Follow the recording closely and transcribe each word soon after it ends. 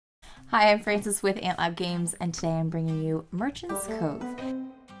Hi, I'm Frances with AntLab Games, and today I'm bringing you Merchant's Cove.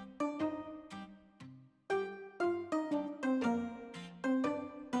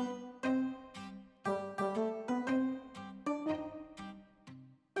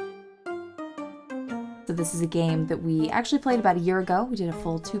 So this is a game that we actually played about a year ago. We did a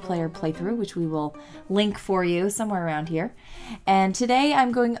full 2-player playthrough, which we will link for you somewhere around here. And today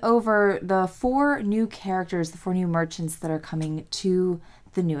I'm going over the 4 new characters, the 4 new merchants that are coming to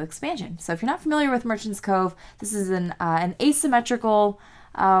the new expansion. So if you're not familiar with Merchant's Cove, this is an asymmetrical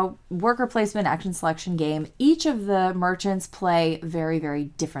worker placement action selection game. Each of the merchants play very, very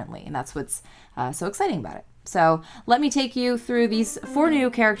differently, and that's what's so exciting about it. So let me take you through these 4 new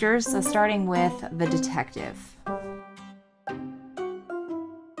characters, starting with the detective.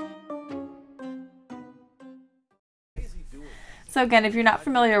 So again, if you're not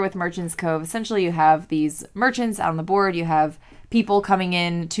familiar with Merchant's Cove, essentially you have these merchants out on the board, you have people coming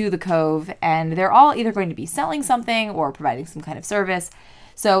in to the cove, and they're all either going to be selling something or providing some kind of service.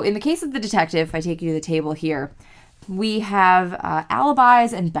 So in the case of the detective, if I take you to the table here, we have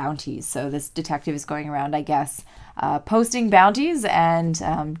alibis and bounties. So this detective is going around, I guess, posting bounties and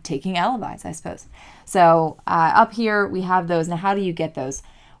taking alibis, I suppose. So up here we have those. Now, how do you get those?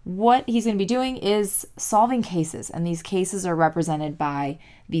 What he's going to be doing is solving cases, and these cases are represented by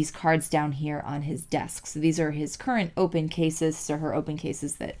these cards down here on his desk. So these are his current open cases, or her open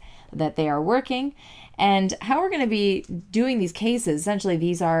cases that they are working. And how we're going to be doing these cases, essentially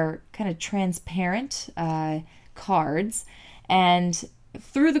these are kind of transparent cards, and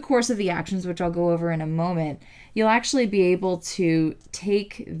through the course of the actions, which I'll go over in a moment, you'll actually be able to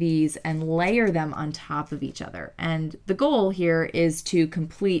take these and layer them on top of each other. And the goal here is to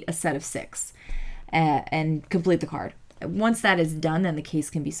complete a set of 6 and complete the card. Once that is done, then the case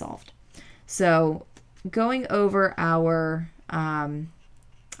can be solved. So going over our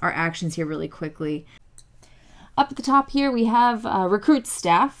actions here really quickly. Up at the top here, we have recruit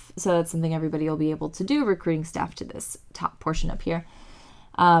staff. So that's something everybody will be able to do, recruiting staff to this top portion up here.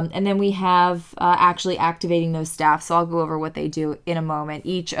 And then we have actually activating those staff. So I'll go over what they do in a moment.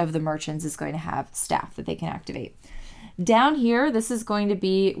 Each of the merchants is going to have staff that they can activate. Down here, this is going to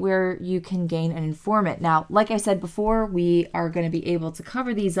be where you can gain an informant. Now, like I said before, we are going to be able to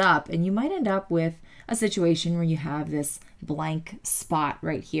cover these up, and you might end up with a situation where you have this blank spot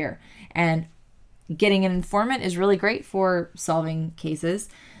right here. And getting an informant is really great for solving cases.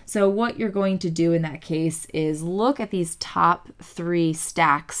 So what you're going to do in that case is look at these top 3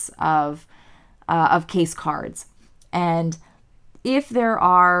 stacks of case cards. And if there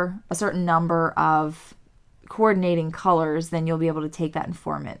are a certain number of coordinating colors, then you'll be able to take that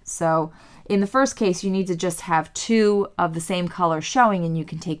informant. So in the first case, you need to just have 2 of the same color showing, and you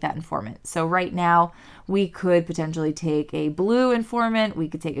can take that informant. So right now, we could potentially take a blue informant, we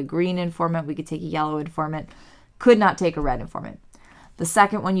could take a green informant, we could take a yellow informant, could not take a red informant. The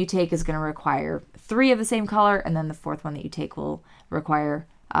second one you take is going to require 3 of the same color, and then the 4th one that you take will require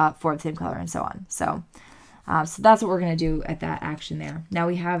 4 of the same color, and so on. So that's what we're going to do at that action there. Now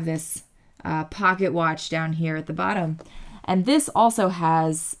we have this pocket watch down here at the bottom, and this also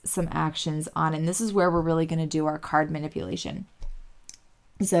has some actions on it, and this is where we're really going to do our card manipulation.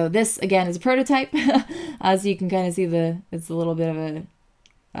 So this, again, is a prototype. As you can kind of see, it's a little bit of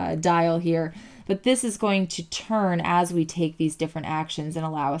a dial here. But this is going to turn as we take these different actions and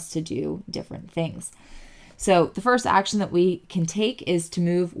allow us to do different things. So the first action that we can take is to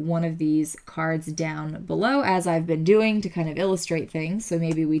move one of these cards down below, as I've been doing to kind of illustrate things. So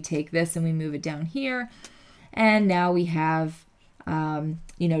maybe we take this and we move it down here. And now we have,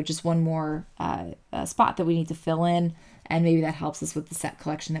 just one more spot that we need to fill in. And maybe that helps us with the set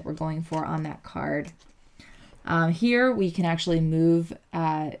collection that we're going for on that card. Here we can actually move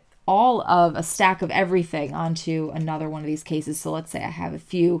all of a stack of everything onto another one of these cases. So let's say I have a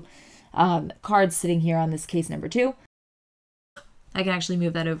few cards sitting here on this case number 2. I can actually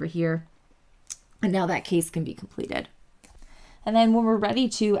move that over here, and now that case can be completed. And then when we're ready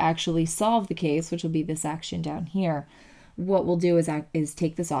to actually solve the case, which will be this action down here, what we'll do is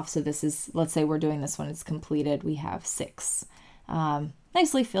take this off. So this is, let's say we're doing this one, it's completed. We have 6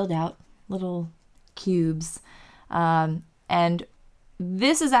 nicely filled out little cubes. And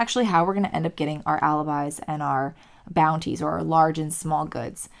this is actually how we're going to end up getting our alibis and our bounties, or our large and small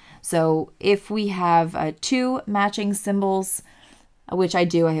goods. So if we have 2 matching symbols, which I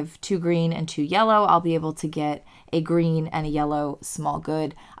do, I have 2 green and 2 yellow, I'll be able to get a green and a yellow small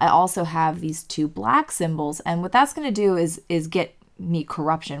good. I also have these 2 black symbols, and what that's going to do is get me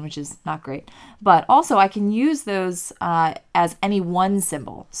corruption, which is not great. But also I can use those as any one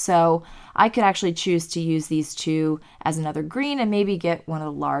symbol. So I could actually choose to use these two as another green and maybe get one of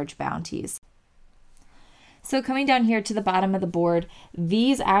the large bounties. So coming down here to the bottom of the board,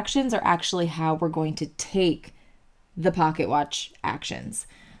 these actions are actually how we're going to take the pocket watch actions.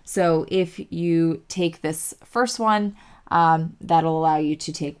 So if you take this first one, that'll allow you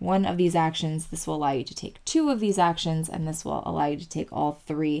to take one of these actions. This will allow you to take two of these actions, and this will allow you to take all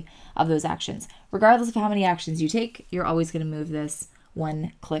three of those actions. Regardless of how many actions you take, you're always going to move this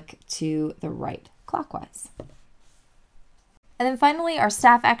one click to the right clockwise. And then finally, our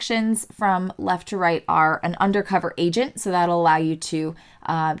staff actions from left to right are an undercover agent. So that'll allow you to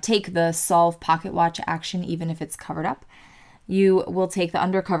take the solve pocket watch action even if it's covered up. You will take the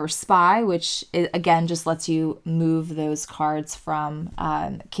undercover spy, which again just lets you move those cards from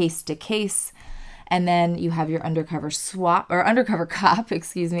case to case. And then you have your undercover swap or undercover cop,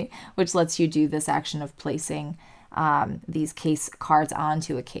 excuse me, which lets you do this action of placing these case cards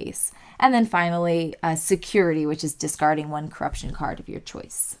onto a case. And then finally, security, which is discarding one corruption card of your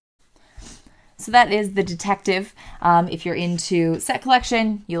choice. So that is the detective. If you're into set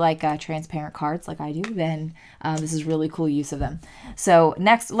collection, you like transparent cards like I do, then this is really cool use of them. So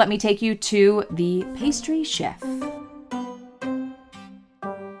next, let me take you to the pastry chef.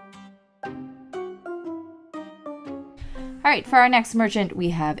 All right, for our next merchant, we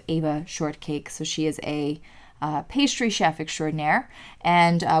have Ava Shortcake. So she is a pastry chef extraordinaire,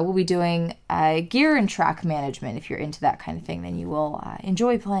 and we'll be doing gear and track management. If you're into that kind of thing, then you will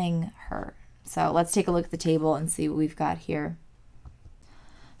enjoy playing her. So let's take a look at the table and see what we've got here.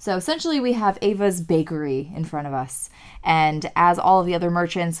 So essentially we have Ava's bakery in front of us, and as all of the other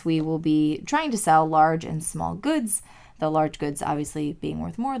merchants, we will be trying to sell large and small goods, the large goods obviously being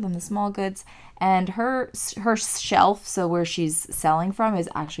worth more than the small goods. And her shelf, so where she's selling from, is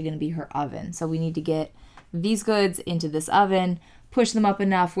actually going to be her oven. So we need to get these goods into this oven, push them up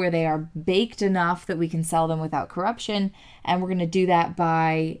enough where they are baked enough that we can sell them without corruption. And we're going to do that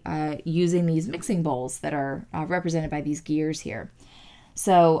by using these mixing bowls that are represented by these gears here.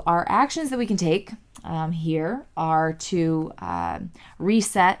 So our actions that we can take here are to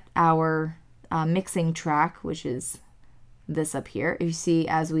reset our mixing track, which is this up here. You see,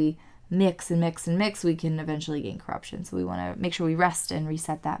 as we mix and mix and mix, we can eventually gain corruption. So we want to make sure we rest and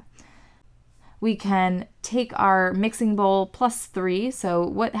reset that. We can take our mixing bowl +3.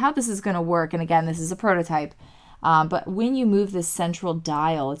 So how this is going to work, and again, this is a prototype, but when you move this central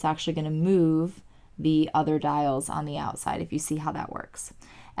dial, it's actually going to move the other dials on the outside, if you see how that works.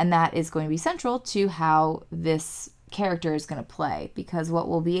 And that is going to be central to how this character is going to play, because what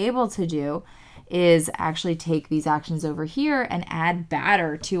we'll be able to do is actually take these actions over here and add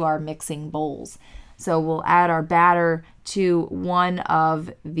batter to our mixing bowls. So we'll add our batter to one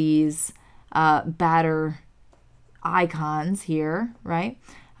of these batter icons here, right?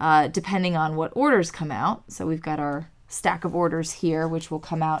 Depending on what orders come out. So we've got our stack of orders here, which will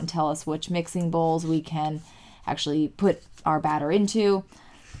come out and tell us which mixing bowls we can actually put our batter into.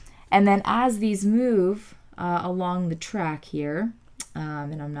 And then as these move along the track here,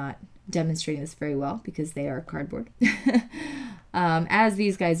 and I'm not demonstrating this very well because they are cardboard. As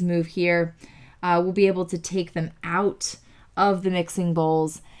these guys move here, we'll be able to take them out of the mixing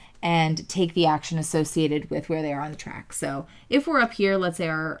bowls and take the action associated with where they are on the track. So if we're up here, let's say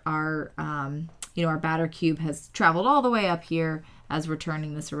our batter cube has traveled all the way up here as we're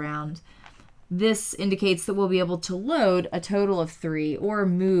turning this around. This indicates that we'll be able to load a total of 3 or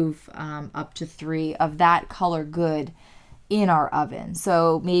move up to 3 of that color good in our oven.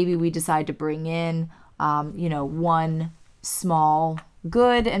 So maybe we decide to bring in, one small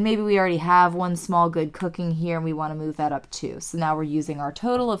good, and maybe we already have one small good cooking here and we want to move that up too. So now we're using our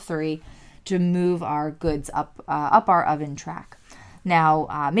total of 3 to move our goods up our oven track.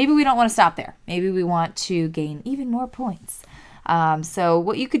 Now, maybe we don't want to stop there. Maybe we want to gain even more points. So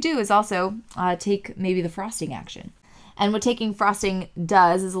what you could do is also take maybe the frosting action. And what taking frosting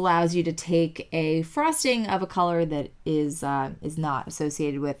does is allows you to take a frosting of a color that is not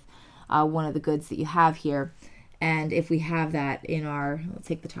associated with one of the goods that you have here. And if we have that in let's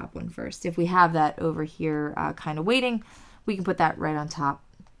take the top one first. If we have that over here kind of waiting, we can put that right on top.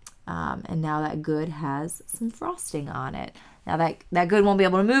 And now that good has some frosting on it. Now that good won't be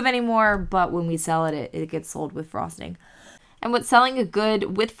able to move anymore, but when we sell it, it gets sold with frosting. And what selling a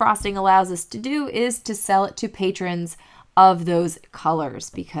good with frosting allows us to do is to sell it to patrons of those colors.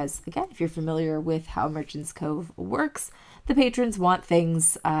 Because again, if you're familiar with how Merchants Cove works, the patrons want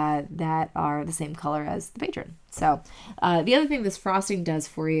things that are the same color as the patron. So the other thing this frosting does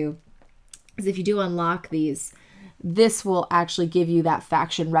for you is if you do unlock these, this will actually give you that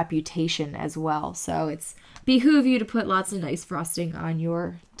faction reputation as well. So it's behoove you to put lots of nice frosting on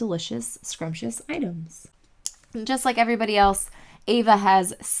your delicious, scrumptious items. And just like everybody else, Ava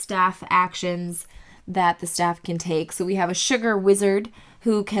has staff actions that the staff can take. So we have a sugar wizard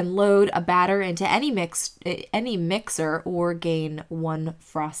who can load a batter into any mixer or gain 1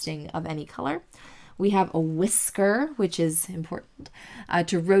 frosting of any color. We have a whisker, which is important,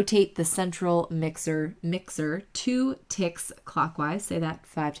 to rotate the central mixer 2 ticks clockwise. Say that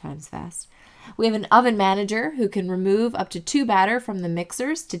 5 times fast. We have an oven manager who can remove up to 2 batter from the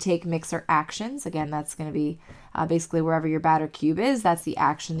mixers to take mixer actions. Again, that's going to be basically wherever your batter cube is, that's the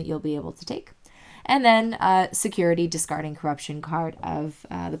action that you'll be able to take. And then security discarding corruption card of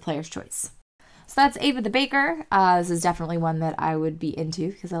the player's choice. So that's Ava the Baker. This is definitely one that I would be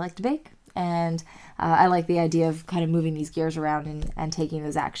into because I like to bake. And I like the idea of kind of moving these gears around and taking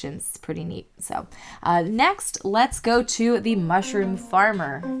those actions. It's pretty neat. So next, let's go to the Mushroom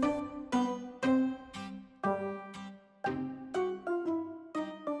Farmer.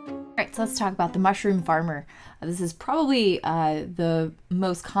 Alright, so let's talk about the Mushroom Farmer. This is probably the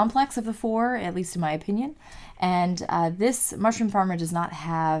most complex of the 4, at least in my opinion. And this Mushroom Farmer does not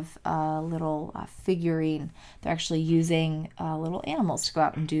have a little figurine. They're actually using little animals to go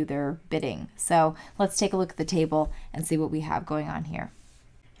out and do their bidding. So let's take a look at the table and see what we have going on here.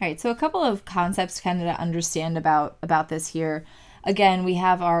 Alright, so a couple of concepts kind of to understand about this here. Again, we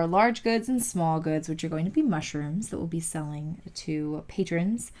have our large goods and small goods, which are going to be mushrooms that we'll be selling to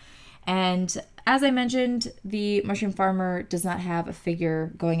patrons. And as I mentioned, the Mushroom Farmer does not have a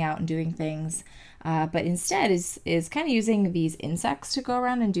figure going out and doing things, but instead is kind of using these insects to go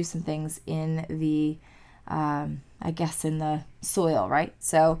around and do some things in the, I guess, in the soil, right?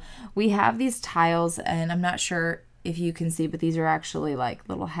 So we have these tiles, and I'm not sure if you can see, but these are actually like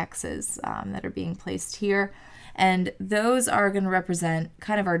little hexes that are being placed here. And those are going to represent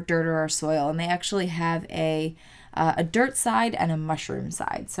kind of our dirt or our soil, and they actually have a dirt side and a mushroom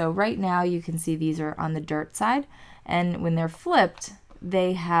side. So right now you can see these are on the dirt side, and when they're flipped,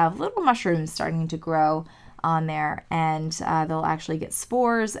 they have little mushrooms starting to grow on there, and they'll actually get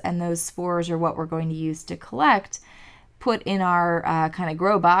spores, and those spores are what we're going to use to collect, put in our kind of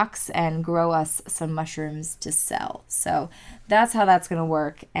grow box, and grow us some mushrooms to sell. So that's how that's going to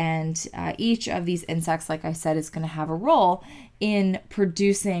work. And each of these insects, like I said, is going to have a role in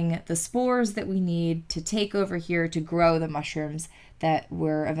producing the spores that we need to take over here to grow the mushrooms that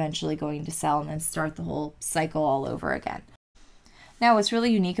we're eventually going to sell, and then start the whole cycle all over again. Now, what's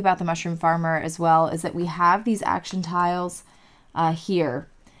really unique about the Mushroom Farmer as well is that we have these action tiles here,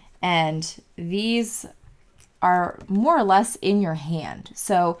 and these are more or less in your hand.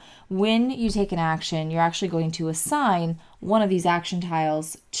 So when you take an action, you're actually going to assign one of these action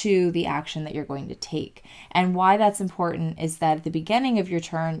tiles to the action that you're going to take. And why that's important is that at the beginning of your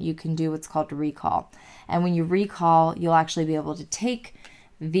turn, you can do what's called a recall. And when you recall, you'll actually be able to take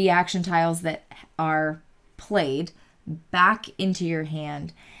the action tiles that are played back into your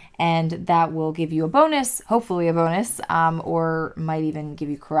hand, and that will give you a bonus, hopefully a bonus, or might even give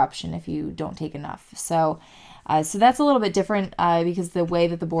you corruption if you don't take enough. So that's a little bit different because the way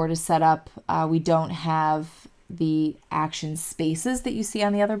that the board is set up, we don't have the action spaces that you see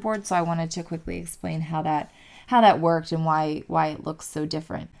on the other board. So I wanted to quickly explain how that worked and why it looks so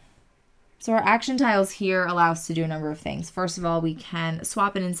different. So our action tiles here allow us to do a number of things. First of all, we can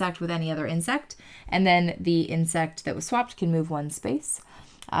swap an insect with any other insect, and then the insect that was swapped can move 1 space.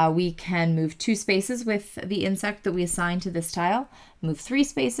 We can move 2 spaces with the insect that we assign to this tile, move 3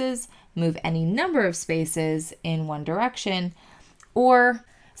 spaces, move any number of spaces in one direction, or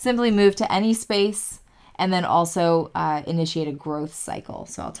simply move to any space and then also initiate a growth cycle.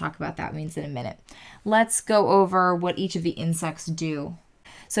 So I'll talk about that means in a minute. Let's go over what each of the insects do.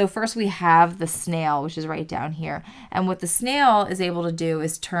 So first we have the snail, which is right down here. And what the snail is able to do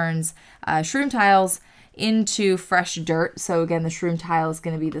is turns shroom tiles into fresh dirt. So again, the shroom tile is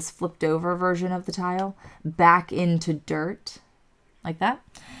going to be this flipped over version of the tile back into dirt, like that.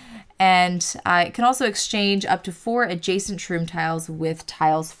 And it can also exchange up to 4 adjacent shroom tiles with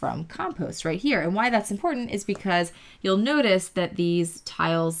tiles from compost right here. And why that's important is because you'll notice that these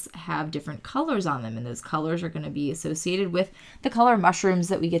tiles have different colors on them, and those colors are going to be associated with the color mushrooms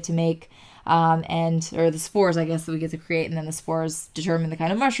that we get to make, or the spores, I guess, that we get to create, and then the spores determine the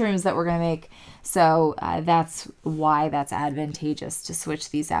kind of mushrooms that we're going to make. So that's why that's advantageous to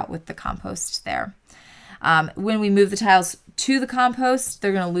switch these out with the compost there. When we move the tiles to the compost,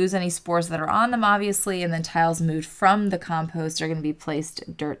 they're going to lose any spores that are on them, obviously, and then tiles moved from the compost are going to be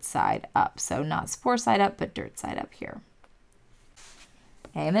placed dirt side up. So not spore side up, but dirt side up here.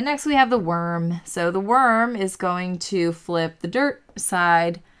 Okay, and then next we have the worm. So the worm is going to flip the dirt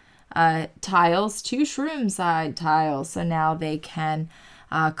side tiles to shroom side tiles. So now they can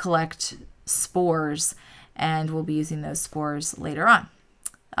collect spores, and we'll be using those spores later on.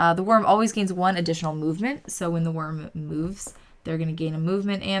 The worm always gains 1 additional movement. So when the worm moves, they're going to gain a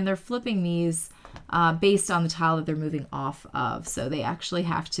movement, and they're flipping these based on the tile that they're moving off of. So they actually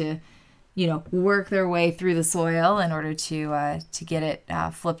have to, you know, work their way through the soil in order to get it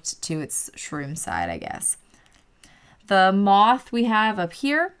flipped to its shroom side, I guess. The moth we have up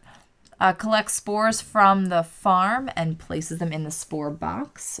here collects spores from the farm and places them in the spore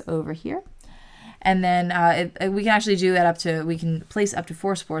box over here. And then we can actually do that we can place up to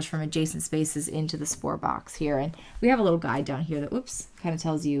 4 spores from adjacent spaces into the spore box here. And we have a little guide down here that, oops, kind of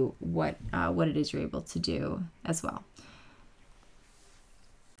tells you what it is you're able to do as well.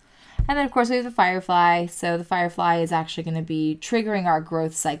 And then, of course, we have the firefly. So the firefly is actually going to be triggering our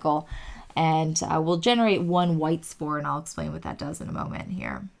growth cycle, and we'll generate 1 white spore, and I'll explain what that does in a moment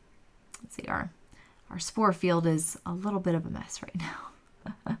here. Let's see, our spore field is a little bit of a mess right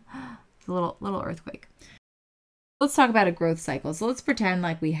now. It's a little earthquake. Let's talk about a growth cycle. So let's pretend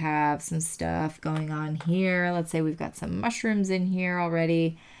like we have some stuff going on here. Let's say we've got some mushrooms in here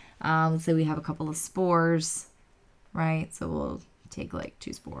already. Let's say we have a couple of spores, right? So we'll take like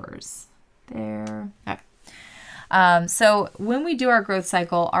 2 spores there. Okay. So when we do our growth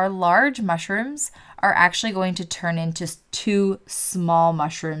cycle, our large mushrooms are actually going to turn into 2 small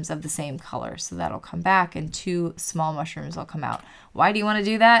mushrooms of the same color. So that'll come back and 2 small mushrooms will come out. Why do you want to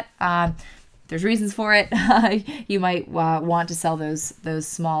do that? There's reasons for it. You might want to sell those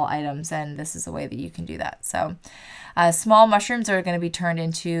small items, and this is a way that you can do that. So small mushrooms are going to be turned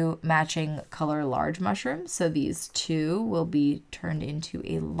into matching color large mushrooms. So these 2 will be turned into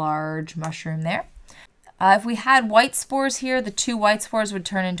a large mushroom there. If we had white spores here, the 2 white spores would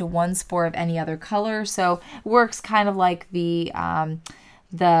turn into 1 spore of any other color. So it works kind of like the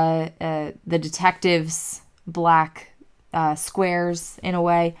detective's black squares in a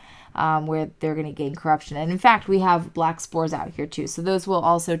way, where they're going to gain corruption. And in fact, we have black spores out here too. So those will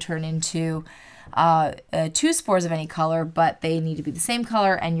also turn into 2 spores of any color, but they need to be the same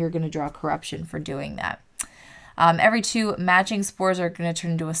color, and you're going to draw corruption for doing that. Every 2 matching spores are going to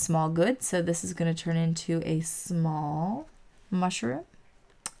turn into a small good. So this is going to turn into a small mushroom,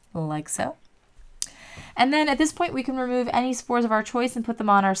 like so. And then at this point, we can remove any spores of our choice and put them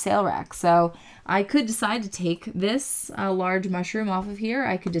on our sale rack. So I could decide to take this large mushroom off of here.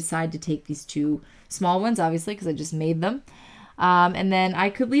 I could decide to take these 2 small ones, obviously, because I just made them. And then I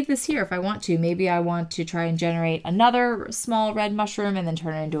could leave this here if I want to. Maybe I want to try and generate another small red mushroom and then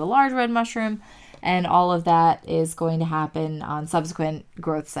turn it into a large red mushroom. And all of that is going to happen on subsequent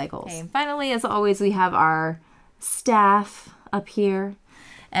growth cycles. Okay, and finally, as always, we have our staff up here.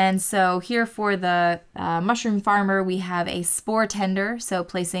 And so here for the mushroom farmer, we have a spore tender. So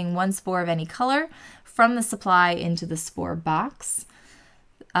placing 1 spore of any color from the supply into the spore box.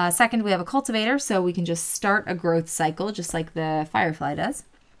 Second, we have a cultivator. So we can just start a growth cycle just like the firefly does.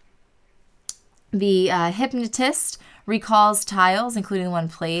 The hypnotist recalls tiles, including the one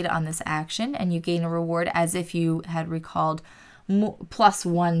played on this action, and you gain a reward as if you had recalled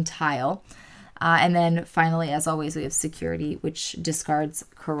 +1 tile. And then finally, as always, we have security, which discards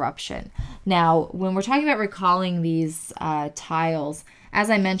corruption. Now, when we're talking about recalling these tiles, as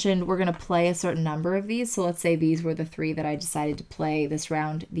I mentioned, we're going to play a certain number of these. So let's say these were the 3 that I decided to play this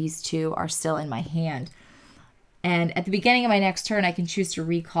round. These 2 are still in my hand. And at the beginning of my next turn, I can choose to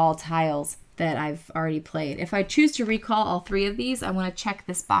recall tiles that I've already played. If I choose to recall all 3 of these, I want to check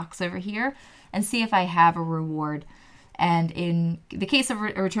this box over here and see if I have a reward. And in the case of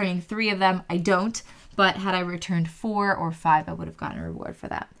returning 3 of them, I don't, but had I returned 4 or 5, I would have gotten a reward for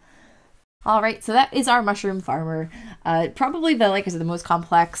that. All right, so that is our mushroom farmer. Probably like I said, the most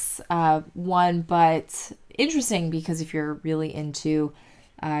complex one, but interesting because if you're really into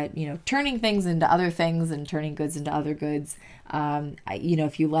turning things into other things and turning goods into other goods,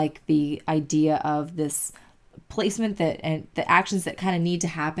 if you like the idea of this placement and the actions that kind of need to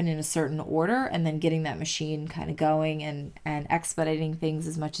happen in a certain order, and then getting that machine kind of going and expediting things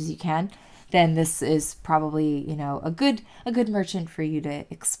as much as you can, then this is probably a good merchant for you to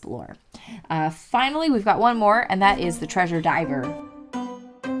explore. Finally, we've got one more, and that is the treasure diver.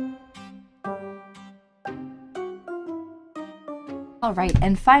 All right,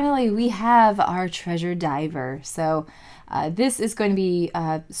 and finally we have our treasure diver. So this is going to be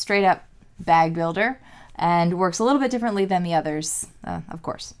straight up bag builder and works a little bit differently than the others, of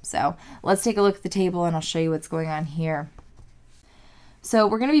course. So let's take a look at the table and I'll show you what's going on here. So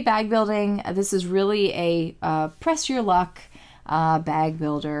we're going to be bag building. This is really a press your luck bag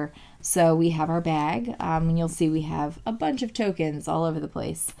builder. So we have our bag, and you'll see we have a bunch of tokens all over the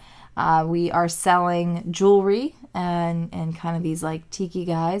place. We are selling jewelry and kind of these like tiki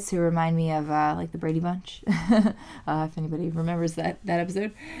guys who remind me of like the Brady Bunch, if anybody remembers that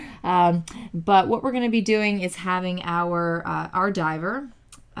episode. But what we're going to be doing is having our diver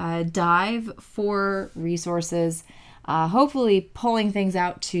dive for resources, hopefully pulling things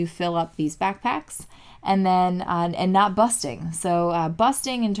out to fill up these backpacks, and then and not busting. So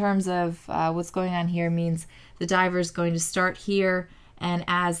busting in terms of what's going on here means the diver is going to start here, and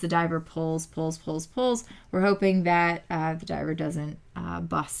as the diver pulls, we're hoping that the diver doesn't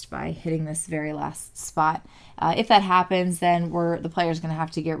bust by hitting this very last spot. If that happens, then the player's going to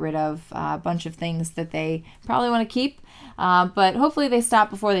have to get rid of a bunch of things that they probably want to keep, but hopefully they stop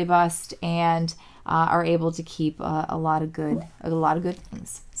before they bust and are able to keep a lot of good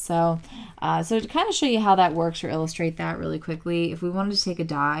things. So to kind of show you how that works or illustrate that really quickly, if we wanted to take a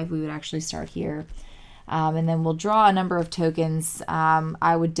dive, we would actually start here. And then we'll draw a number of tokens.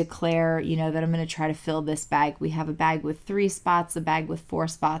 I would declare, that I'm going to try to fill this bag. We have a bag with 3 spots, a bag with 4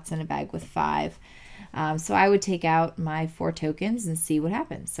 spots, and a bag with 5. So I would take out my 4 tokens and see what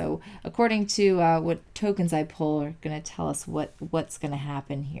happens. So according to what tokens I pull are going to tell us what's going to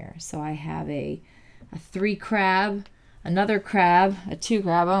happen here. So I have a 3 crab, another crab, a 2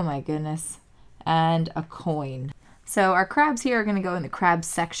 crab, oh my goodness, and a coin. So our crabs here are going to go in the crab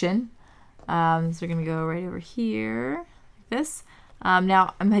section. So we're going to go right over here, like this.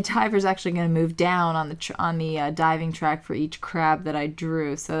 Now my diver is actually going to move down on the diving track for each crab that I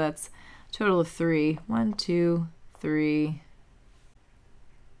drew. So that's a total of 3. 1, 2, 3.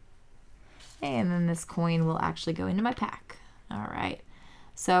 And then this coin will actually go into my pack. All right.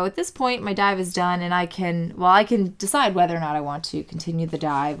 So at this point, my dive is done, and I can decide whether or not I want to continue the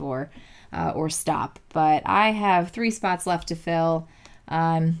dive or stop. But I have 3 spots left to fill.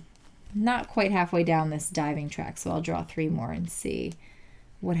 Not quite halfway down this diving track, so I'll draw 3 more and see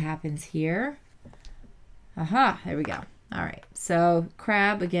what happens here. Aha, there we go. All right, so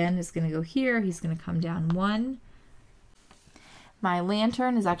crab again is going to go here. He's going to come down 1. My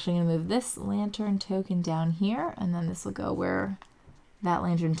lantern is actually going to move this lantern token down here, and then this will go where that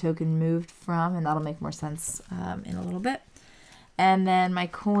lantern token moved from, and that'll make more sense in a little bit. And then my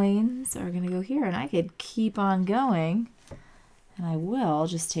coins are going to go here, and I could keep on going. And I will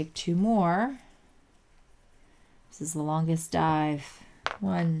just take 2 more. This is the longest dive.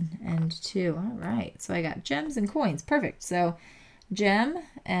 1 and 2. All right. So I got gems and coins. Perfect. So gem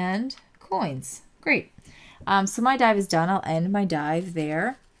and coins. Great. So my dive is done. I'll end my dive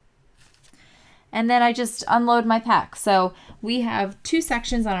there. And then I just unload my pack. So we have 2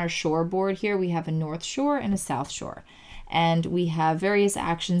 sections on our shore board here. We have a north shore and a south shore. And we have various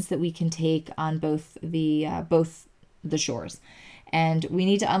actions that we can take on both the shores. And we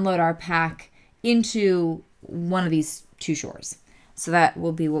need to unload our pack into one of these 2 shores. So that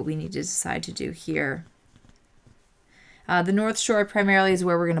will be what we need to decide to do here. The North Shore primarily is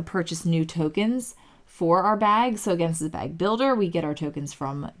where we're going to purchase new tokens for our bag. So again, this is a bag builder. We get our tokens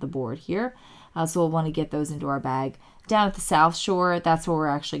from the board here. So we'll want to get those into our bag. Down at the South Shore, that's where we're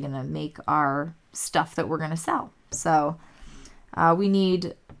actually going to make our stuff that we're going to sell. So we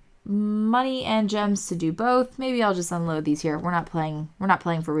need money and gems to do both. Maybe I'll just unload these here. We're not playing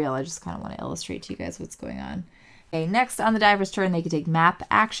for real. I just kind of want to illustrate to you guys what's going on. Okay, next on the diver's turn, they can take map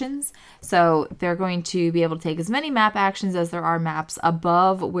actions. So they're going to be able to take as many map actions as there are maps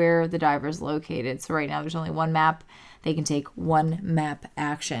above where the diver is located. So right now there's only 1 map. They can take 1 map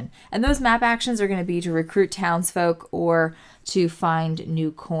action. And those map actions are going to be to recruit townsfolk or to find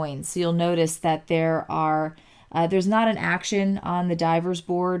new coins. So you'll notice that there's not an action on the diver's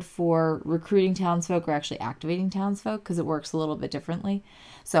board for recruiting townsfolk or actually activating townsfolk because it works a little bit differently.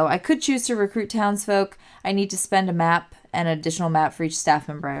 So I could choose to recruit townsfolk. I need to spend a map and an additional map for each staff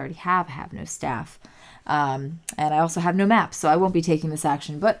member. I already have no staff. And I also have no map, so I won't be taking this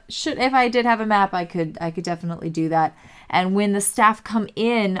action. But if I did have a map, I could definitely do that. And when the staff come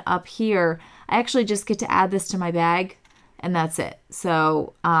in up here, I actually just get to add this to my bag, and that's it.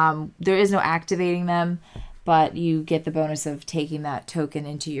 So there is no activating them, but you get the bonus of taking that token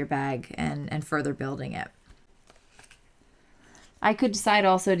into your bag and further building it. I could decide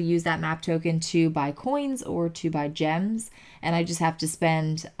also to use that map token to buy coins or to buy gems, and I just have to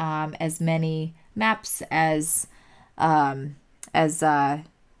spend as many maps as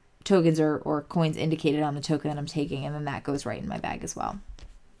tokens or coins indicated on the token that I'm taking, and then that goes right in my bag as well.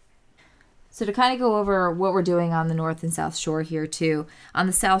 So to kind of go over what we're doing on the North and South Shore here too. On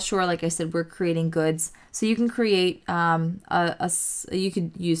the South Shore, like I said, we're creating goods. So you can create, you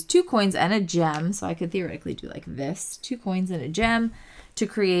could use 2 coins and a gem. So I could theoretically do like this, 2 coins and a gem to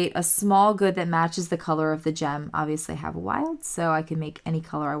create a small good that matches the color of the gem. Obviously I have a wild, so I can make any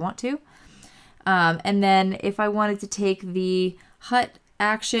color I want to. And then if I wanted to take the hut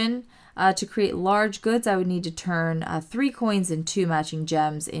action, to create large goods, I would need to turn 3 coins and 2 matching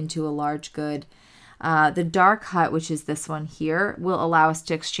gems into a large good. The dark hut, which is this one here, will allow us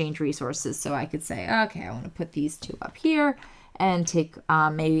to exchange resources. So I could say, okay, I want to put these 2 up here and take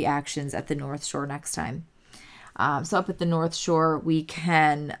maybe actions at the North Shore next time. So up at the North Shore, we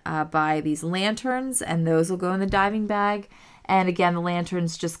can buy these lanterns, and those will go in the diving bag. And again, the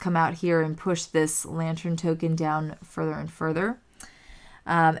lanterns just come out here and push this lantern token down further and further.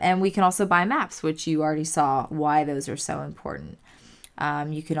 And we can also buy maps, which you already saw why those are so important.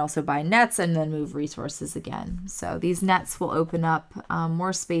 You can also buy nets and then move resources again. So these nets will open up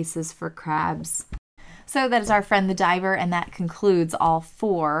more spaces for crabs. So that is our friend the diver, and that concludes all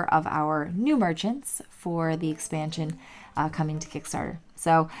 4 of our new merchants for the expansion coming to Kickstarter.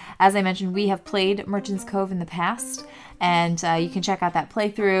 So as I mentioned, we have played Merchant's Cove in the past, and you can check out that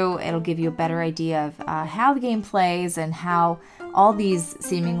playthrough. It'll give you a better idea of how the game plays and how all these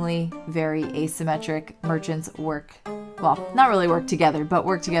seemingly very asymmetric merchants work. Well, not really work together, but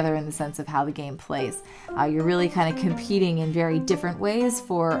work together in the sense of how the game plays. You're really kind of competing in very different ways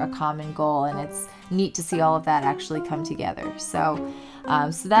for a common goal, and it's neat to see all of that actually come together. So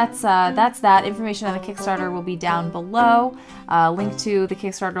that's that. Information on the Kickstarter will be down below. Link to the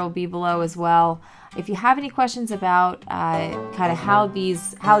Kickstarter will be below as well. If you have any questions about kind of how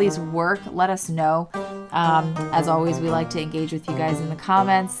these work, let us know. As always, we like to engage with you guys in the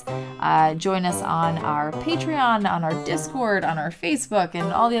comments. Join us on our Patreon, on our Discord, on our Facebook,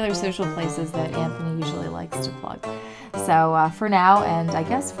 and all the other social places that Anthony usually likes to plug. So for now, and I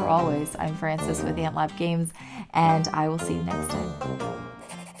guess for always, I'm Frances with Ant Lab Games, and I will see you next time.